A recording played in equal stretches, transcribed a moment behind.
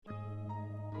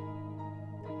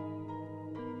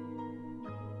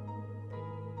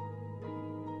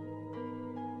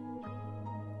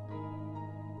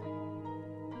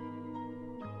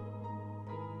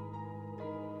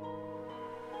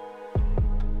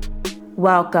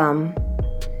Welcome.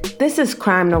 This is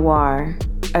Crime Noir,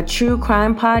 a true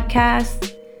crime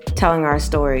podcast telling our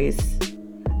stories.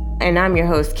 And I'm your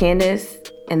host, Candace,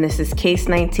 and this is Case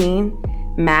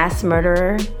 19, Mass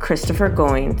Murderer Christopher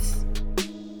Goins.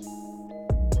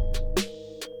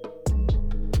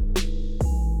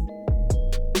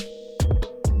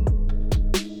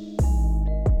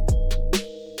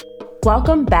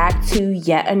 Welcome back to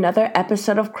yet another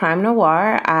episode of Crime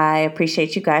Noir. I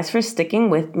appreciate you guys for sticking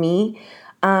with me.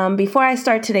 Before I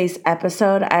start today's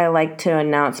episode, I like to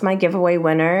announce my giveaway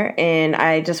winner, and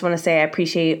I just want to say I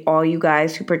appreciate all you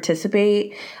guys who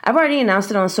participate. I've already announced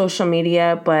it on social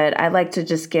media, but I'd like to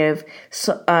just give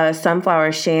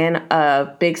Sunflower Shan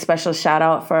a big special shout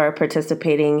out for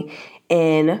participating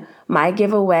in my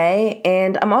giveaway,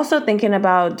 and I'm also thinking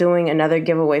about doing another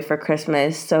giveaway for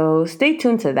Christmas, so stay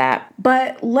tuned to that.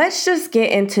 But let's just get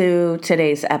into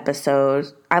today's episode.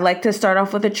 I like to start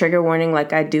off with a trigger warning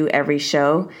like I do every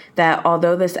show, that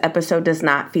although this episode does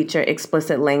not feature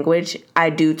explicit language, I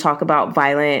do talk about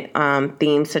violent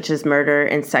themes such as murder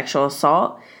and sexual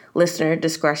assault. Listener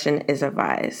discretion is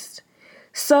advised.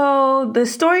 So the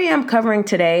story I'm covering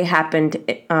today happened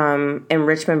in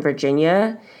Richmond,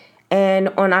 Virginia. And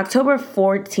on October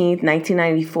 14th,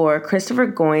 1994, Christopher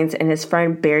Goins and his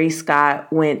friend Barry Scott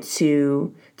went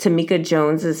to Tamika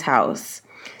Jones's house.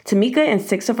 Tamika and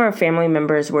 6 of her family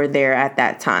members were there at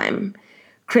that time.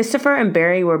 Christopher and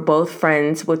Barry were both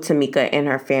friends with Tamika and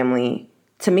her family.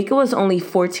 Tamika was only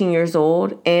 14 years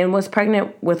old and was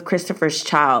pregnant with Christopher's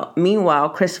child.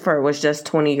 Meanwhile, Christopher was just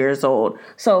 20 years old.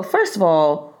 So first of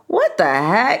all, what the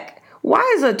heck? Why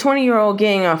is a 20-year-old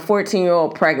getting a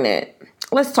 14-year-old pregnant?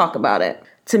 Let's talk about it.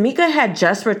 Tamika had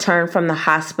just returned from the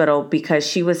hospital because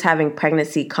she was having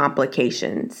pregnancy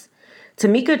complications.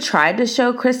 Tamika tried to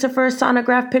show Christopher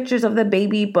sonograph pictures of the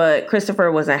baby, but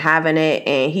Christopher wasn't having it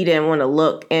and he didn't want to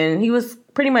look, and he was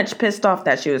pretty much pissed off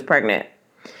that she was pregnant.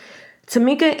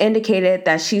 Tamika indicated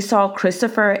that she saw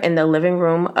Christopher in the living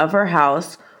room of her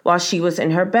house while she was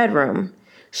in her bedroom.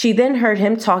 She then heard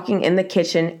him talking in the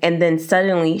kitchen, and then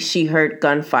suddenly she heard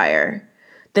gunfire.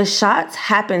 The shots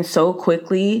happened so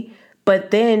quickly,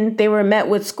 but then they were met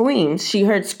with screams. She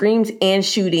heard screams and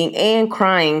shooting and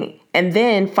crying, and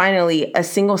then finally a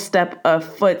single step of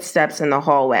footsteps in the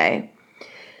hallway.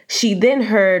 She then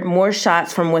heard more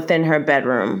shots from within her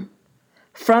bedroom.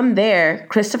 From there,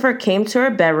 Christopher came to her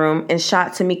bedroom and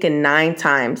shot Tamika 9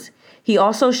 times. He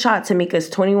also shot Tamika's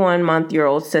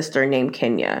 21-month-old sister named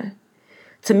Kenya.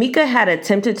 Tamika had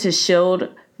attempted to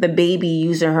shield the baby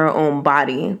using her own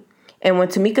body. And when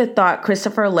Tamika thought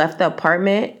Christopher left the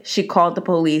apartment, she called the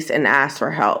police and asked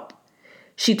for help.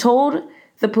 She told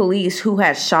the police who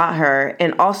had shot her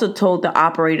and also told the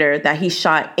operator that he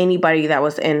shot anybody that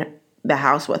was in the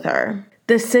house with her.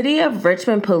 The city of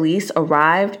Richmond police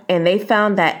arrived and they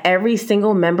found that every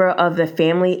single member of the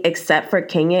family except for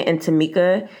Kenya and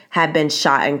Tamika had been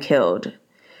shot and killed.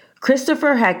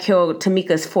 Christopher had killed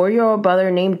Tamika's 4-year-old brother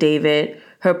named David,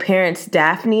 her parents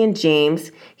Daphne and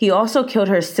James. He also killed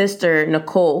her sister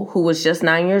Nicole, who was just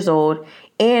 9 years old,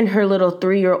 and her little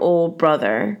 3-year-old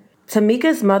brother.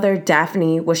 Tamika's mother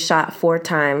Daphne was shot 4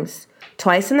 times,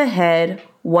 twice in the head,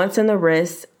 once in the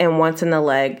wrist, and once in the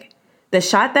leg. The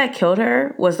shot that killed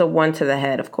her was the one to the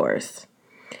head, of course.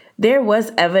 There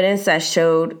was evidence that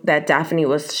showed that Daphne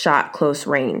was shot close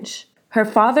range. Her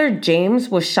father James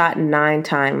was shot 9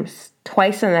 times,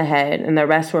 twice in the head, and the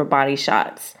rest were body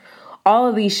shots. All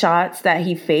of these shots that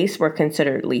he faced were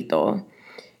considered lethal.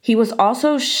 He was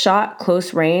also shot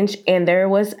close range, and there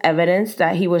was evidence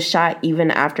that he was shot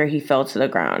even after he fell to the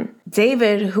ground.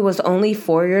 David, who was only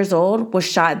 4 years old, was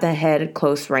shot in the head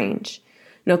close range.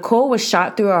 Nicole was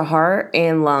shot through her heart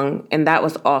and lung, and that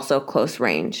was also close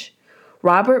range.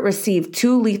 Robert received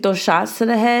 2 lethal shots to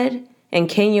the head, and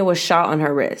Kenya was shot on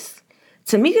her wrist.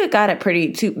 Tamika got it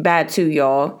pretty bad too,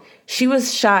 y'all. She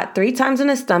was shot 3 times in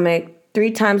the stomach,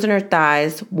 3 times in her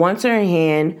thighs, once in her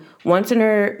hand, once in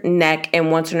her neck, and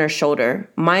once in her shoulder.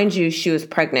 Mind you, she was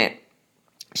pregnant.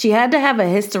 She had to have a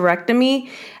hysterectomy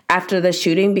after the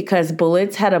shooting because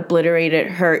bullets had obliterated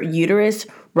her uterus,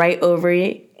 right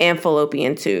ovary, and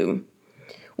fallopian tube.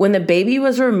 When the baby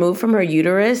was removed from her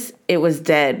uterus, it was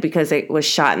dead because it was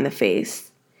shot in the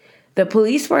face. The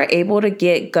police were able to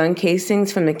get gun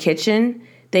casings from the kitchen.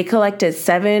 They collected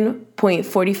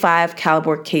 7.45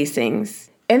 caliber casings.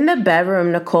 In the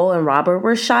bedroom Nicole and Robert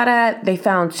were shot at, they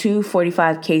found 2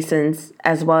 .45 casings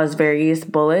as well as various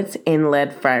bullets and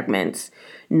lead fragments.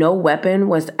 No weapon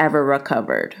was ever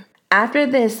recovered. After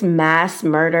this mass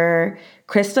murder,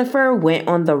 Christopher went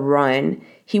on the run.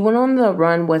 He went on the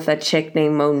run with a chick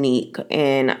named Monique,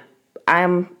 and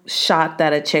I'm shocked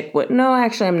that a chick would, no,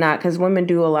 actually I'm not, because women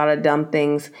do a lot of dumb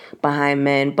things behind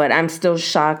men, but I'm still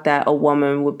shocked that a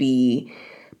woman would be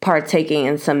partaking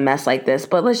in some mess like this.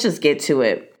 But let's just get to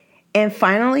it. And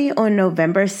finally, on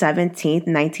November 17th,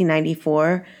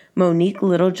 1994, Monique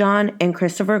Littlejohn and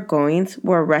Christopher Goins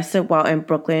were arrested while in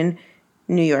Brooklyn,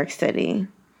 New York City.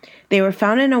 They were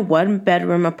found in a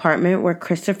one-bedroom apartment where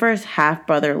Christopher's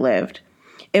half-brother lived.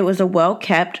 It was a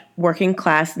well-kept,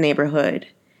 working-class neighborhood.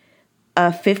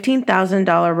 A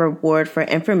 $15,000 reward for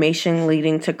information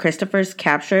leading to Christopher's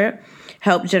capture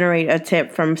helped generate a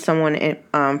tip from someone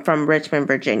from Richmond,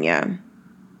 Virginia.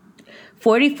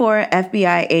 44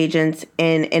 FBI agents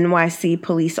and NYC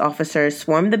police officers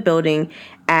swarmed the building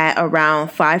at around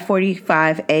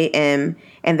 5:45 a.m.,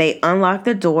 and they unlocked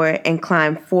the door and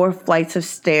climbed 4 flights of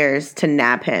stairs to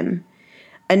nab him.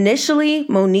 Initially,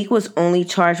 Monique was only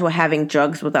charged with having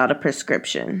drugs without a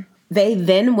prescription. They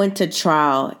then went to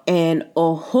trial, and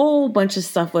a whole bunch of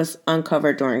stuff was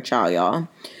uncovered during trial, y'all.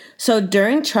 So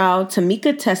during trial,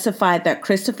 Tamika testified that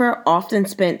Christopher often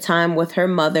spent time with her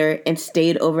mother and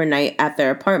stayed overnight at their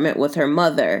apartment with her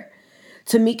mother.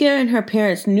 Tamika and her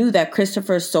parents knew that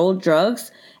Christopher sold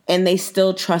drugs, and they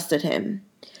still trusted him.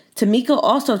 Tamika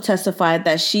also testified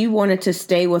that she wanted to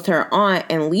stay with her aunt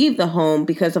and leave the home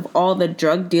because of all the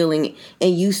drug dealing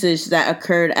and usage that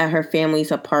occurred at her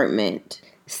family's apartment.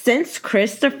 Since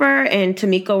Christopher and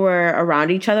Tamika were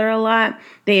around each other a lot,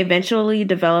 they eventually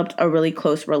developed a really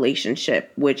close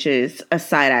relationship, which is a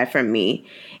side eye from me.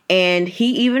 And he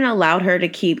even allowed her to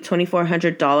keep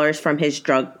 $2,400 from his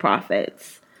drug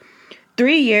profits.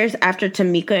 3 years after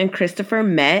Tamika and Christopher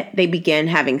met, they began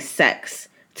having sex.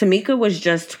 Tamika was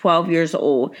just 12 years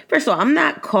old. First of all, I'm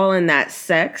not calling that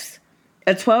sex.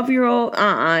 A 12-year-old,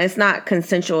 it's not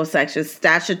consensual sex. It's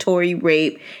statutory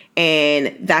rape,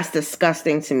 and that's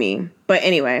disgusting to me. But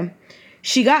anyway,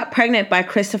 she got pregnant by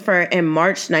Christopher in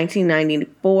March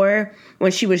 1994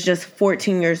 when she was just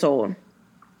 14 years old.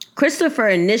 Christopher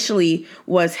initially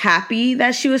was happy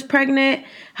that she was pregnant.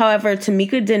 However,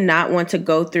 Tamika did not want to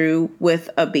go through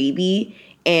with a baby,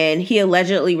 and he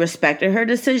allegedly respected her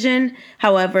decision.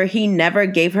 However, he never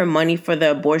gave her money for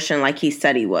the abortion like he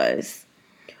said he was.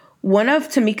 One of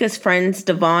Tamika's friends,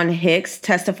 Devon Hicks,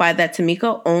 testified that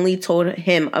Tamika only told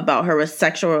him about her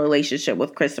sexual relationship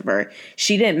with Christopher.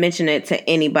 She didn't mention it to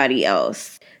anybody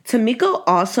else. Tamika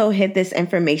also hid this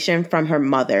information from her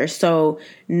mother, so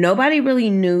nobody really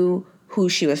knew who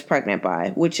she was pregnant by,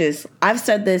 which is, I've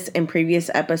said this in previous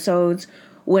episodes,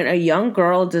 when a young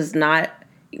girl does not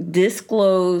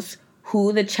disclose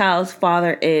who the child's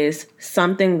father is,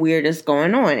 something weird is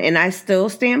going on, and I still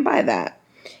stand by that.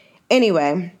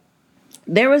 Anyway,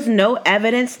 there was no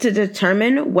evidence to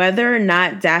determine whether or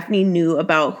not Daphne knew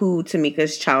about who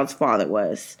Tamika's child's father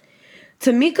was.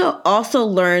 Tamika also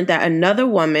learned that another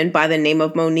woman by the name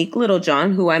of Monique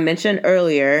Littlejohn, who I mentioned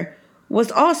earlier,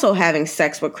 was also having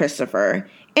sex with Christopher.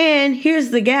 And here's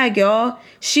the gag, y'all.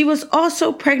 She was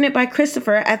also pregnant by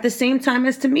Christopher at the same time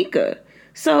as Tamika.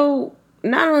 So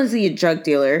not only is he a drug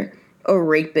dealer or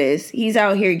rapist, he's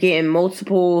out here getting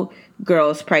multiple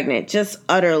girls pregnant. Just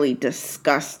utterly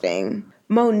disgusting.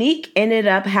 Monique ended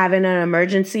up having an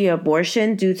emergency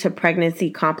abortion due to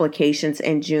pregnancy complications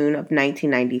in June of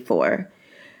 1994.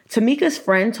 Tamika's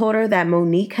friend told her that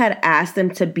Monique had asked them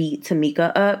to beat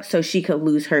Tamika up so she could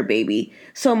lose her baby.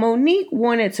 So Monique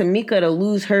wanted Tamika to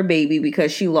lose her baby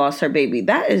because she lost her baby.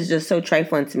 That is just so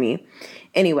trifling to me.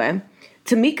 Anyway,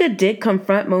 Tamika did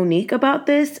confront Monique about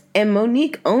this, and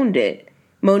Monique owned it.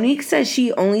 Monique said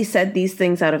she only said these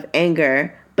things out of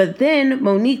anger, but then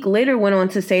Monique later went on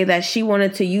to say that she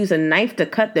wanted to use a knife to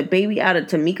cut the baby out of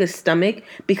Tamika's stomach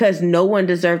because no one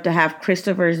deserved to have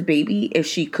Christopher's baby if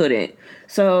she couldn't.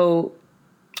 So,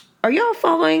 are y'all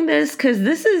following this? Because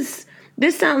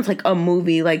this sounds like a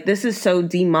movie. Like, this is so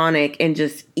demonic and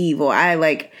just evil.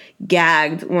 I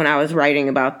gagged when I was writing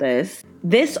about this.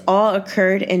 This all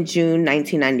occurred in June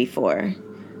 1994.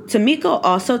 Tamika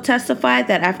also testified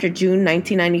that after June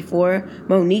 1994,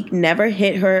 Monique never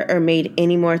hit her or made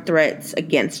any more threats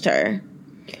against her.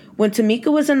 When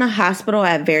Tamika was in the hospital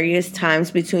at various times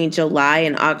between July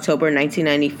and October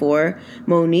 1994,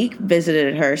 Monique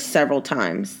visited her several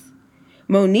times.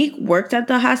 Monique worked at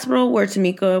the hospital where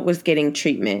Tamika was getting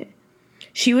treatment.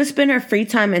 She would spend her free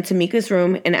time in Tamika's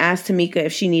room and ask Tamika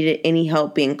if she needed any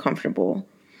help being comfortable.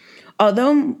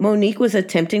 Although Monique was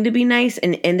attempting to be nice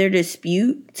and end their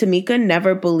dispute, Tamika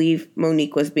never believed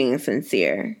Monique was being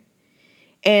sincere.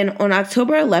 And on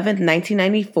October 11th,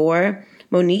 1994,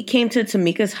 Monique came to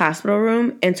Tamika's hospital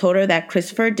room and told her that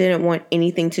Christopher didn't want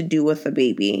anything to do with the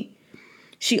baby.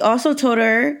 She also told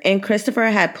her and Christopher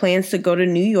had plans to go to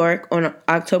New York on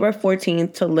October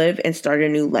 14th to live and start a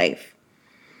new life.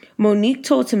 Monique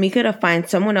told Tamika to find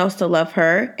someone else to love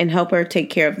her and help her take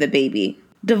care of the baby.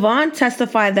 Devon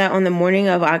testified that on the morning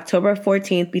of October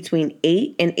 14th between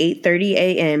 8 and 8:30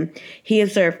 a.m., he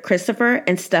observed Christopher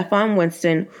and Stephon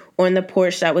Winston on the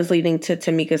porch that was leading to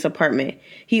Tamika's apartment.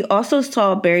 He also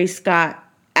saw Barry Scott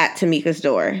at Tamika's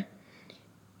door.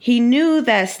 He knew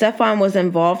that Stephon was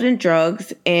involved in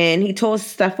drugs, and he told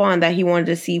Stephon that he wanted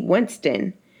to see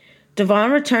Winston.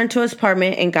 Devon returned to his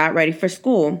apartment and got ready for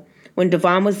school. When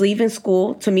Devon was leaving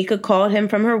school, Tamika called him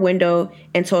from her window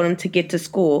and told him to get to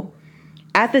school.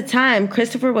 At the time,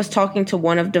 Christopher was talking to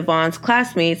one of Devon's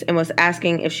classmates and was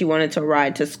asking if she wanted to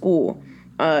ride to school.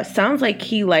 Sounds like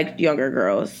he liked younger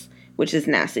girls, which is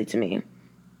nasty to me.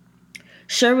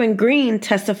 Sherwin Green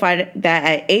testified that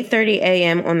at 8:30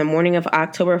 a.m. on the morning of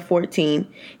October 14,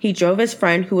 he drove his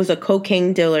friend, who was a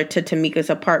cocaine dealer, to Tamika's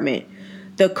apartment.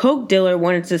 The coke dealer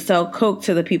wanted to sell coke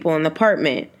to the people in the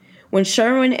apartment. When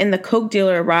Sherwin and the coke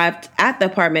dealer arrived at the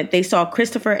apartment, they saw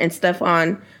Christopher and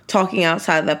Stephon talking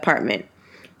outside the apartment.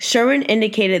 Sherwin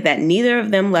indicated that neither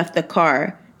of them left the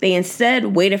car. They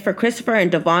instead waited for Christopher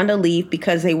and Devon to leave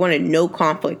because they wanted no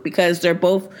conflict, because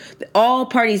all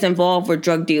parties involved were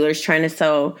drug dealers trying to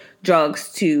sell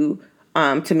drugs to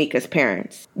Tamika's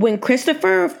parents. When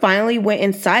Christopher finally went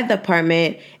inside the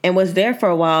apartment and was there for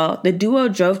a while, the duo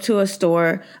drove to a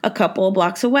store a couple of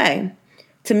blocks away.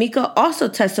 Tamika also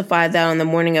testified that on the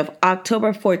morning of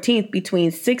October 14th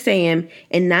between 6 a.m.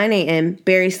 and 9 a.m.,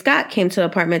 Barry Scott came to the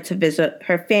apartment to visit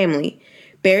her family.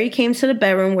 Barry came to the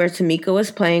bedroom where Tamika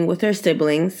was playing with her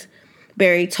siblings.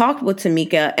 Barry talked with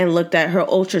Tamika and looked at her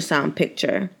ultrasound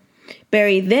picture.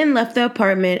 Barry then left the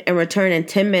apartment and returned in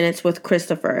 10 minutes with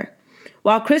Christopher.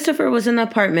 While Christopher was in the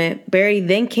apartment, Barry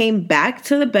then came back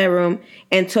to the bedroom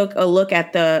and took a look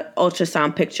at the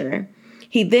ultrasound picture.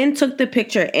 He then took the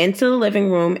picture into the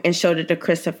living room and showed it to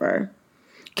Christopher.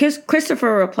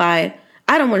 Christopher replied,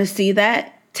 "I don't want to see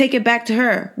that. Take it back to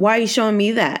her. Why are you showing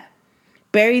me that?"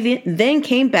 Barry then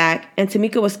came back, and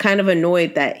Tamika was kind of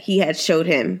annoyed that he had showed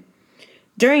him.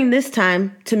 During this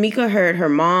time, Tamika heard her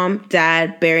mom,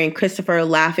 dad, Barry, and Christopher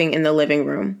laughing in the living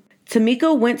room.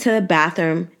 Tamika went to the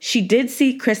bathroom. She did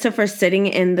see Christopher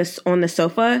sitting on the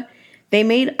sofa. They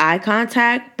made eye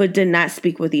contact, but did not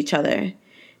speak with each other.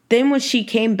 Then when she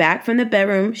came back from the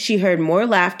bedroom, she heard more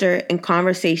laughter and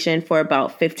conversation for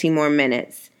about 15 more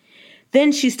minutes.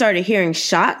 Then she started hearing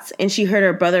shots, and she heard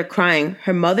her brother crying,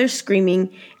 her mother screaming,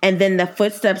 and then the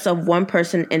footsteps of one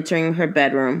person entering her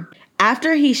bedroom.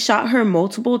 After he shot her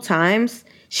multiple times,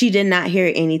 she did not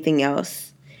hear anything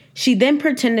else. She then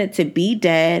pretended to be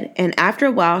dead, and after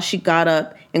a while, she got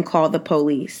up and called the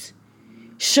police.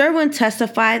 Sherwin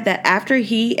testified that after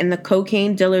he and the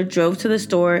cocaine dealer drove to the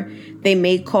store, they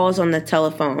made calls on the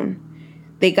telephone.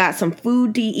 They got some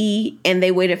food to eat, and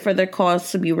they waited for their calls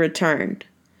to be returned.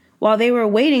 While they were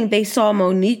waiting, they saw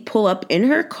Monique pull up in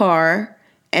her car,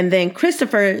 and then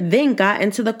Christopher then got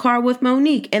into the car with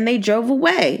Monique, and they drove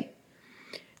away.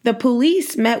 The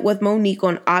police met with Monique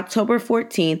on October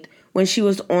 14th when she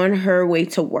was on her way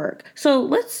to work. So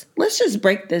let's just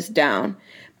break this down.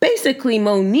 Basically,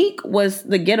 Monique was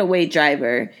the getaway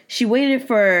driver. She waited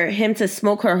for him to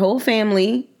smoke her whole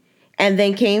family, and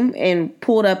then came and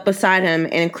pulled up beside him,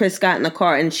 and Chris got in the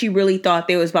car, and she really thought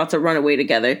they was about to run away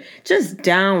together. Just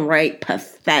downright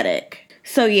pathetic.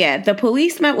 So yeah, the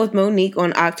police met with Monique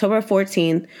on October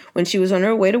 14th when she was on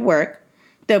her way to work.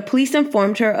 The police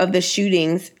informed her of the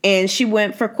shootings, and she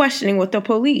went for questioning with the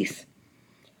police.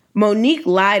 Monique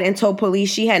lied and told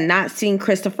police she had not seen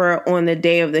Christopher on the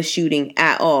day of the shooting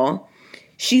at all.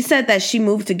 She said that she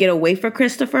moved to get away from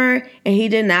Christopher, and he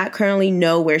did not currently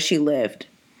know where she lived.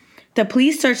 The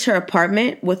police searched her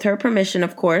apartment, with her permission,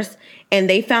 of course, and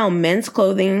they found men's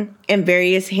clothing and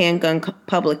various handgun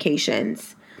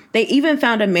publications. They even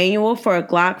found a manual for a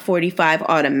Glock 45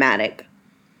 automatic.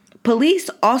 Police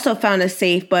also found a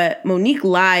safe, but Monique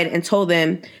lied and told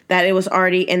them that it was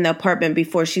already in the apartment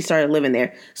before she started living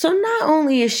there. So not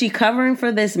only is she covering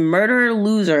for this murderer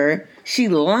loser, she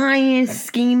lying,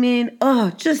 scheming.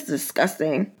 Oh, just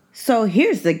disgusting. So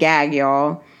here's the gag,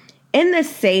 y'all. In the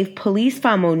safe, police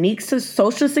found Monique's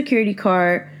social security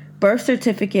card, birth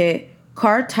certificate,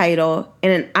 car title,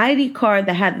 and an ID card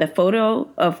that had the photo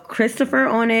of Christopher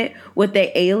on it with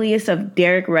the alias of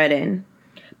Derek Redden.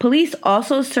 Police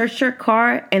also searched her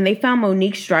car, and they found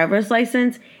Monique's driver's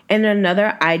license and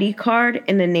another ID card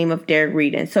in the name of Derek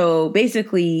Redden. So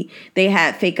basically, they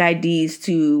had fake IDs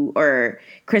or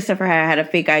Christopher had a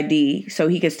fake ID so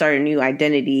he could start a new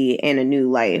identity and a new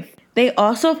life. They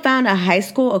also found a high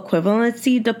school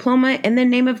equivalency diploma in the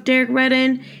name of Derek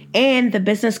Redden and the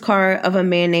business card of a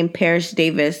man named Parrish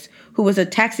Davis, who was a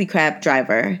taxi cab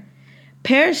driver.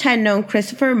 Parrish had known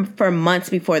Christopher for months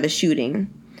before the shooting.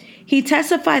 He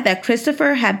testified that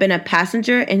Christopher had been a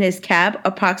passenger in his cab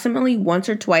approximately once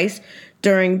or twice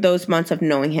during those months of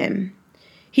knowing him.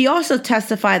 He also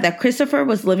testified that Christopher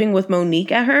was living with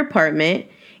Monique at her apartment,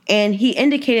 and he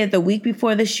indicated the week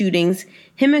before the shootings,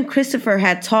 him and Christopher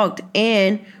had talked,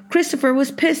 and Christopher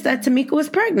was pissed that Tamika was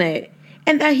pregnant,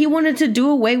 and that he wanted to do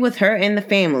away with her and the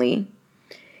family.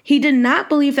 He did not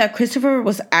believe that Christopher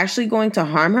was actually going to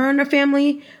harm her and her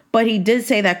family, but he did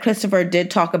say that Christopher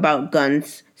did talk about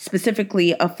guns,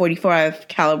 specifically a .45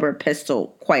 caliber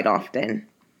pistol, quite often.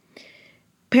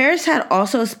 Parrish had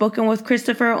also spoken with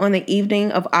Christopher on the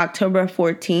evening of October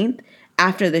 14th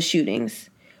after the shootings.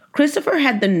 Christopher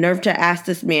had the nerve to ask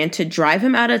this man to drive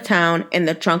him out of town in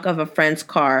the trunk of a friend's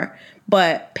car,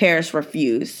 but Parrish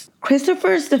refused.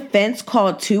 Christopher's defense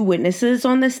called two witnesses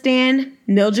on the stand,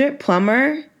 Mildred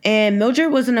Plummer, and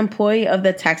Mildred was an employee of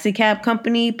the taxicab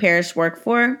company Parrish worked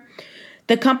for.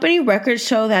 The company records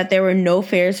show that there were no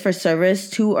fares for service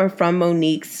to or from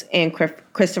Monique's and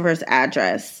Christopher's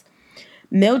address.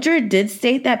 Mildred did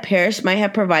state that Parrish might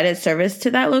have provided service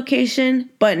to that location,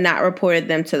 but not reported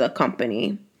them to the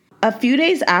company. A few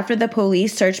days after the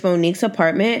police searched Monique's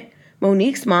apartment,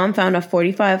 Monique's mom found a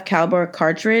 .45 caliber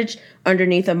cartridge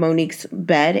underneath of Monique's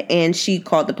bed, and she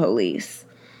called the police.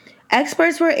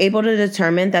 Experts were able to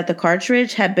determine that the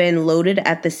cartridge had been loaded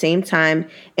at the same time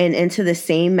and into the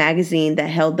same magazine that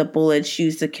held the bullets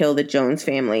used to kill the Jones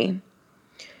family.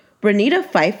 Renita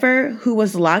Pfeiffer, who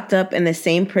was locked up in the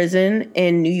same prison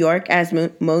in New York as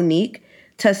Monique,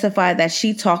 testified that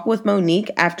she talked with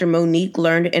Monique after Monique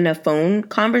learned in a phone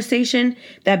conversation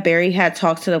that Barry had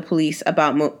talked to the police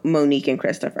about Monique and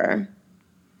Christopher.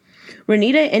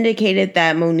 Renita indicated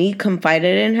that Monique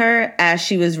confided in her as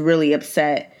she was really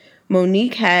upset.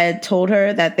 Monique had told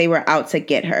her that they were out to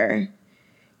get her.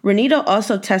 Renita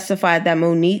also testified that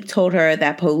Monique told her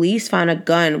that police found a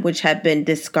gun which had been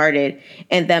discarded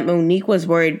and that Monique was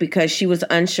worried because she was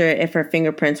unsure if her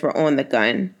fingerprints were on the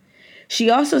gun. She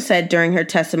also said during her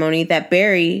testimony that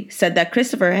Barry said that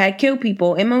Christopher had killed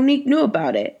people and Monique knew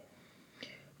about it.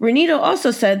 Renita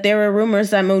also said there were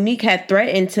rumors that Monique had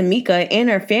threatened Tamika and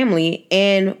her family,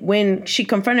 and when she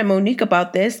confronted Monique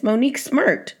about this, Monique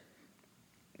smirked.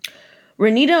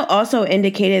 Renita also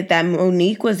indicated that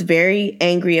Monique was very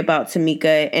angry about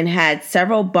Tamika and had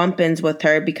several bump-ins with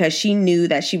her because she knew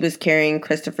that she was carrying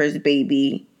Christopher's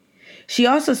baby. She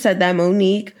also said that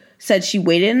Monique said she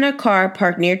waited in a car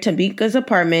parked near Tamika's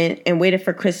apartment and waited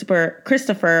for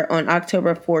Christopher on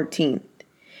October 14th,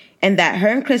 and that her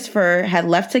and Christopher had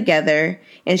left together,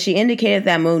 and she indicated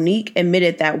that Monique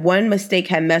admitted that one mistake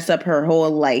had messed up her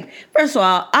whole life. First of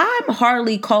all, I'm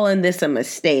hardly calling this a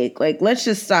mistake. Let's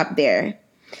just stop there.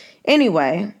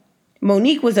 Anyway,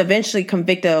 Monique was eventually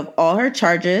convicted of all her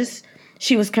charges.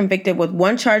 She was convicted with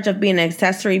one charge of being an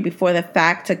accessory before the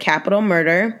fact to capital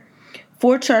murder,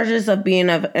 4 charges of being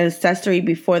an accessory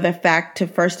before the fact to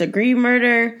first-degree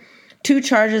murder, 2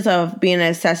 charges of being an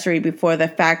accessory before the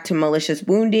fact to malicious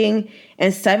wounding,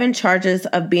 and 7 charges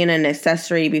of being an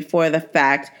accessory before the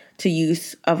fact to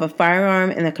use of a firearm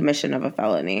and the commission of a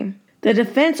felony. The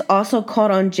defense also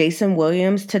called on Jason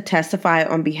Williams to testify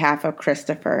on behalf of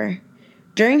Christopher.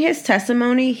 During his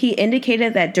testimony, he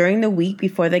indicated that during the week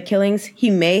before the killings,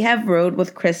 he may have rode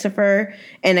with Christopher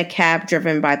in a cab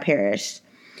driven by Parrish.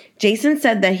 Jason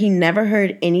said that he never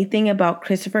heard anything about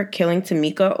Christopher killing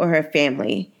Tamika or her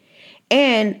family.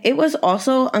 And it was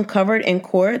also uncovered in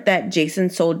court that Jason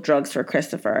sold drugs for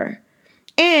Christopher.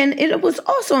 And it was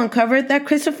also uncovered that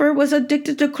Christopher was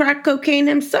addicted to crack cocaine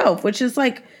himself, which is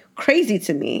crazy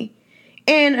to me.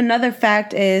 And another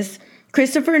fact is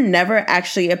Christopher never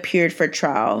actually appeared for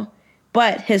trial.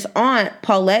 But his aunt,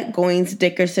 Paulette Goins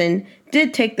Dickerson,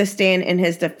 did take the stand in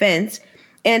his defense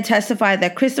and testified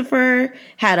that Christopher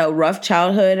had a rough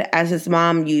childhood as his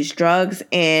mom used drugs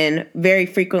and very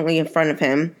frequently in front of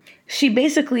him. She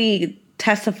basically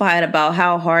testified about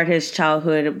how hard his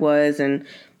childhood was and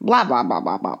blah, blah, blah,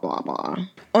 blah, blah, blah, blah.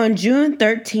 On June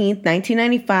 13th,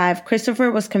 1995, Christopher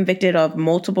was convicted of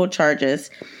multiple charges.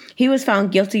 He was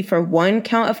found guilty for 1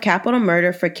 count of capital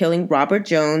murder for killing Robert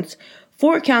Jones,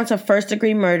 4 counts of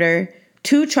first-degree murder,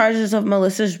 2 charges of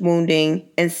malicious wounding,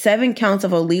 and 7 counts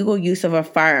of illegal use of a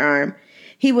firearm.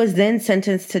 He was then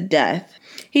sentenced to death.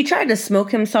 He tried to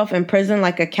smoke himself in prison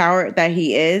like a coward that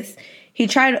he is. He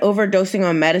tried overdosing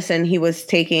on medicine he was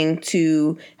taking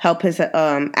to help his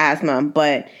asthma,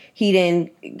 but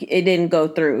it didn't go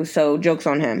through, so joke's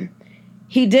on him.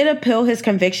 He did appeal his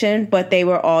conviction, but they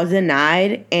were all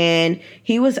denied, and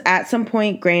he was at some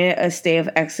point granted a stay of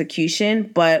execution,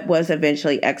 but was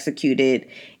eventually executed.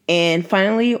 And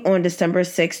finally, on December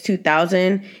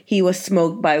 2000, he was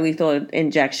smoked by lethal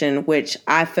injection, which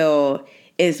I feel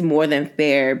is more than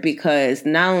fair because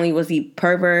not only was he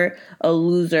pervert, a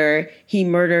loser, he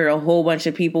murdered a whole bunch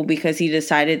of people because he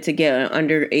decided to get an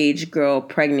underage girl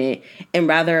pregnant, and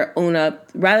rather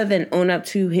than own up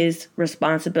to his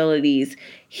responsibilities,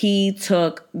 he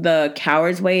took the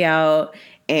coward's way out.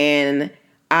 And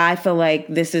I feel like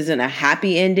this isn't a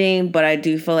happy ending, but I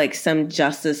do feel like some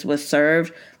justice was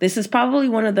served. This is probably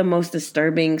one of the most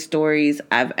disturbing stories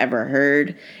I've ever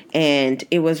heard, and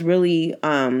it was really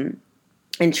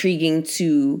intriguing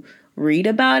to read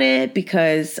about it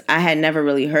because I had never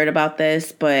really heard about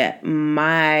this, but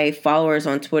my followers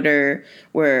on Twitter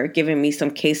were giving me some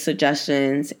case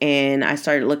suggestions, and I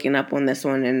started looking up on this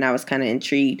one, and I was kind of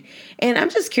intrigued. And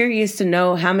I'm just curious to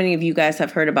know how many of you guys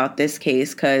have heard about this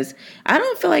case, because I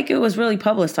don't feel like it was really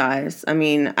publicized. I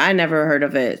mean, I never heard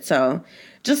of it, so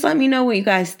just let me know what you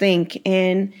guys think.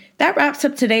 And that wraps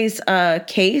up today's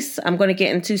case. I'm going to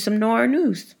get into some noir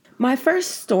news. My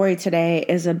first story today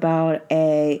is about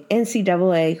a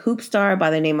NCAA hoop star by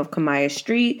the name of Kamaya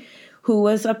Street, who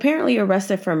was apparently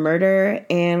arrested for murder,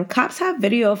 and cops have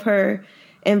video of her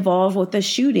involved with the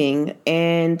shooting,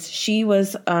 and she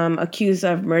was accused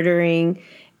of murdering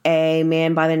a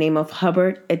man by the name of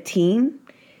Hubbard Ateen.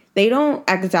 They don't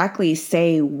exactly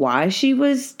say why she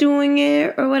was doing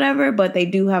it or whatever, but they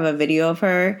do have a video of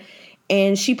her,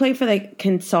 and she played for the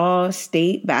Kennesaw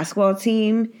State basketball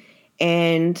team.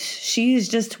 And she's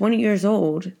just 20 years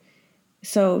old.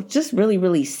 So just really,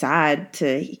 really sad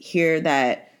to hear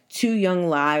that 2 young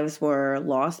lives were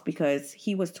lost because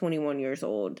he was 21 years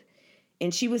old.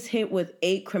 And she was hit with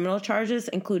 8 criminal charges,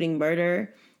 including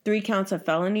murder, 3 counts of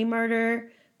felony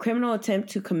murder, criminal attempt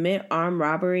to commit armed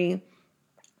robbery,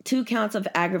 2 counts of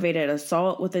aggravated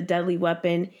assault with a deadly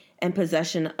weapon, and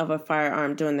possession of a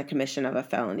firearm during the commission of a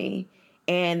felony.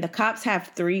 And the cops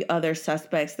have 3 other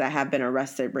suspects that have been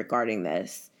arrested regarding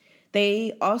this.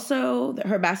 They also,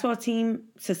 her basketball team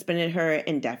suspended her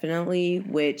indefinitely,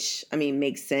 which, I mean,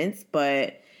 makes sense.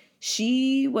 But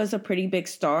she was a pretty big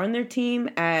star on their team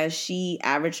as she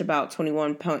averaged about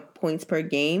 21 points per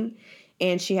game.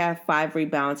 And she had 5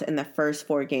 rebounds in the first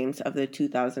 4 games of the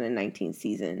 2019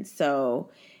 season.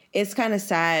 So it's kind of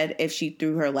sad if she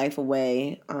threw her life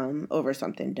away over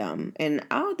something dumb. And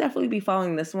I'll definitely be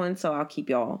following this one, so I'll keep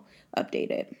y'all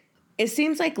updated. It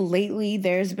seems like lately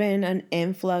there's been an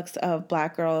influx of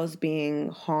Black girls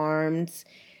being harmed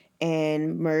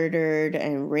and murdered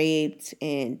and raped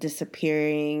and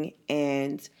disappearing.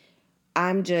 And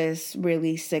I'm just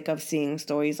really sick of seeing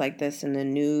stories like this in the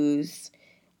news.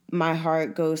 My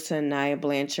heart goes to Anaya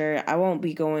Blanchard. I won't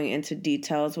be going into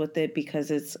details with it because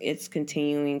it's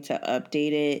continuing to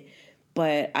update it.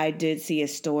 But I did see a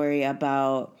story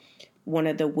about one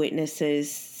of the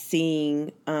witnesses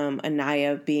seeing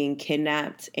Anaya being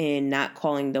kidnapped and not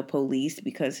calling the police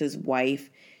because his wife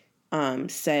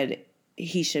said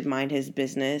he should mind his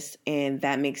business. And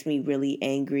that makes me really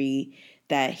angry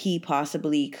that he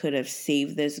possibly could have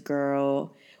saved this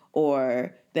girl,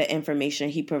 or the information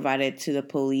he provided to the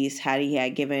police, had he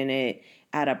had given it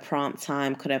at a prompt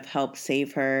time, could have helped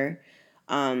save her.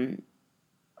 I'm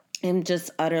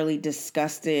just utterly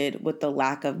disgusted with the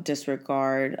lack of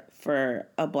disregard for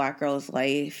a Black girl's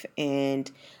life,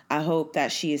 and I hope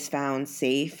that she is found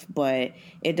safe, but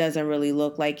it doesn't really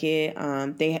look like it.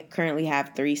 They currently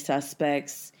have 3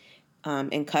 suspects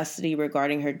in custody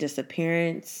regarding her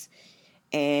disappearance.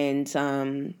 And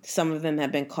some of them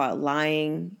have been caught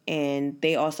lying. And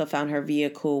they also found her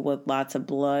vehicle with lots of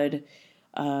blood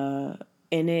in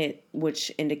it, which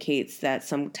indicates that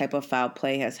some type of foul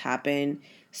play has happened.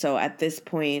 So at this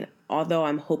point, although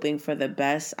I'm hoping for the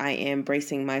best, I am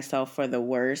bracing myself for the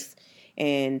worst.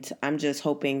 And I'm just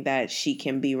hoping that she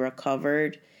can be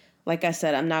recovered. Like I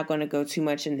said, I'm not going to go too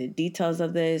much into details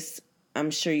of this. I'm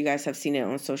sure you guys have seen it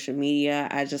on social media.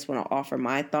 I just want to offer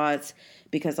my thoughts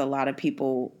because a lot of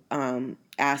people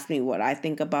ask me what I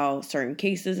think about certain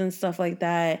cases and stuff like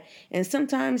that. And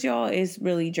sometimes, y'all, it's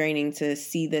really draining to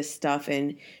see this stuff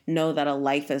and know that a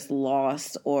life is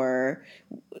lost or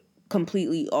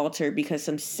completely altered because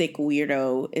some sick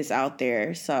weirdo is out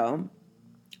there. So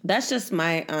that's just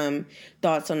my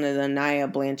thoughts on the Anaya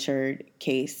Blanchard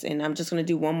case. And I'm just going to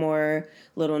do one more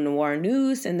little noir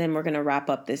news, and then we're going to wrap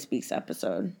up this week's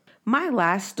episode. My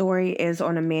last story is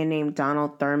on a man named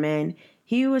Donald Thurman.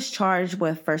 He was charged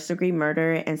with first-degree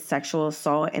murder and sexual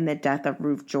assault in the death of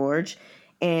Ruth George.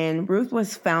 And Ruth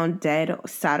was found dead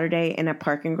Saturday in a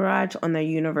parking garage on the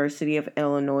University of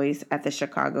Illinois at the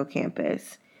Chicago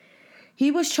campus.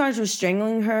 He was charged with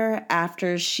strangling her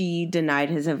after she denied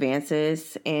his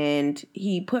advances, and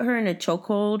he put her in a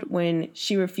chokehold when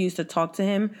she refused to talk to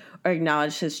him or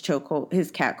acknowledge his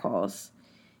catcalls.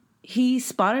 He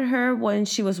spotted her when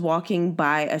she was walking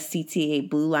by a CTA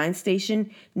Blue Line station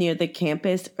near the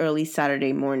campus early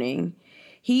Saturday morning.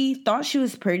 He thought she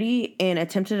was pretty and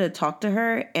attempted to talk to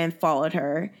her and followed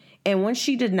her. And when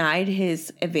she denied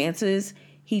his advances,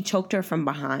 he choked her from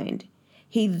behind.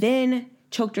 He then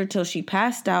choked her till she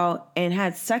passed out and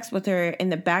had sex with her in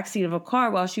the backseat of a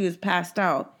car while she was passed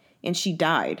out, and she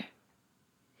died.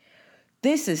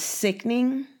 This is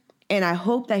sickening, and I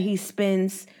hope that he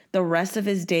spends the rest of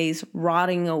his days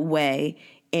rotting away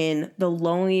in the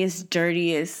loneliest,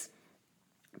 dirtiest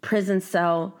prison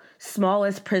cell,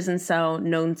 smallest prison cell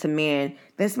known to man.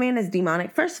 This man is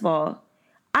demonic. First of all,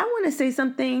 I want to say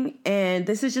something, and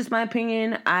this is just my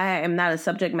opinion. I am not a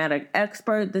subject matter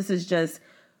expert. This is just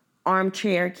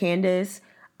armchair Candace.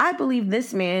 I believe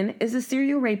this man is a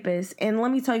serial rapist, and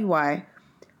let me tell you why.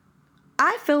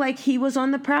 I feel like he was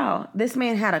on the prowl. This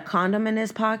man had a condom in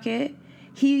his pocket.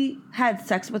 He had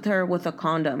sex with her with a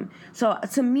condom. So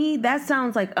to me, that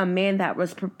sounds like a man that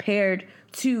was prepared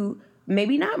to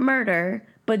maybe not murder,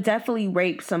 but definitely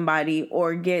rape somebody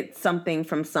or get something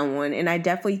from someone. And I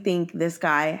definitely think this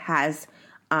guy has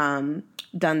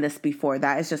done this before.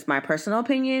 That is just my personal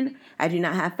opinion. I do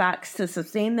not have facts to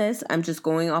sustain this. I'm just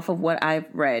going off of what I've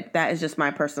read. That is just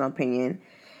my personal opinion.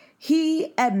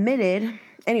 He admitted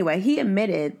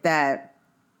that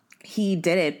he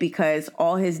did it because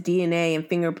all his DNA and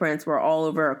fingerprints were all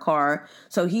over a car.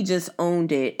 So he just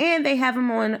owned it. And they have him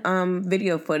on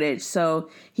video footage. So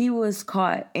he was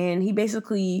caught, and he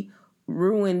basically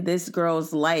ruined this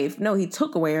girl's life. No, he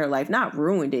took away her life, not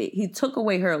ruined it. He took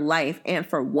away her life. And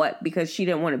for what? Because she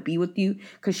didn't want to be with you,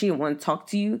 because she didn't want to talk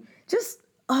to you. Just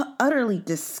utterly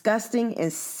disgusting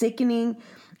and sickening.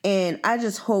 And I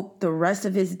just hope the rest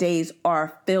of his days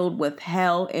are filled with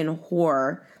hell and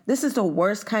horror. This is the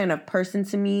worst kind of person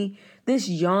to me. This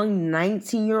young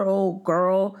 19-year-old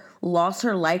girl lost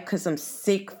her life because some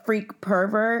sick freak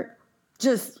pervert.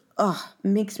 Just,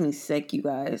 makes me sick, you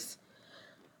guys.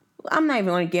 I'm not even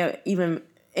going to get even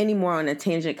any more on a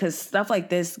tangent, because stuff like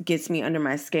this gets me under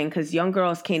my skin, because young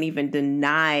girls can't even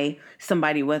deny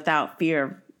somebody without fear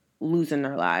of losing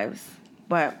their lives.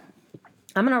 But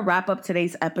I'm going to wrap up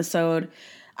today's episode.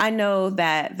 I know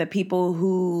that the people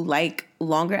who like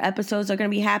longer episodes are going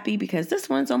to be happy, because this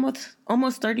one's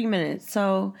almost 30 minutes.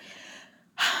 So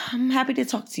I'm happy to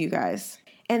talk to you guys.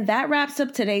 And that wraps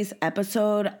up today's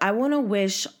episode. I want to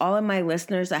wish all of my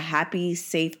listeners a happy,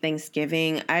 safe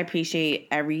Thanksgiving. I appreciate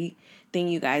everything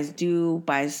you guys do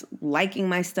by liking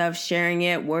my stuff, sharing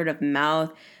it, word of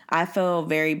mouth. I feel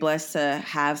very blessed to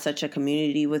have such a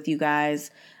community with you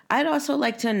guys. I'd also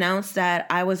like to announce that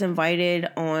I was invited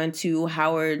on to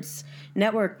Howard's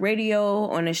Network Radio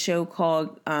on a show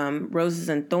called Roses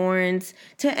and Thorns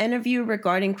to interview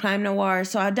regarding crime noir.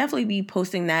 So I'll definitely be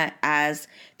posting that as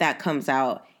that comes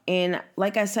out. And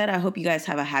like I said, I hope you guys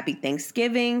have a happy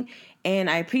Thanksgiving. And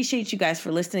I appreciate you guys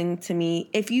for listening to me.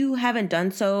 If you haven't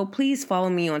done so, please follow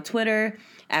me on Twitter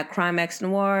at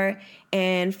CrimeXNoir,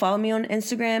 and follow me on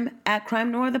Instagram at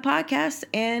Crime Noir the podcast.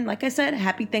 And like I said,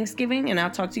 happy Thanksgiving, and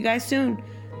I'll talk to you guys soon.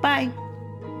 Bye.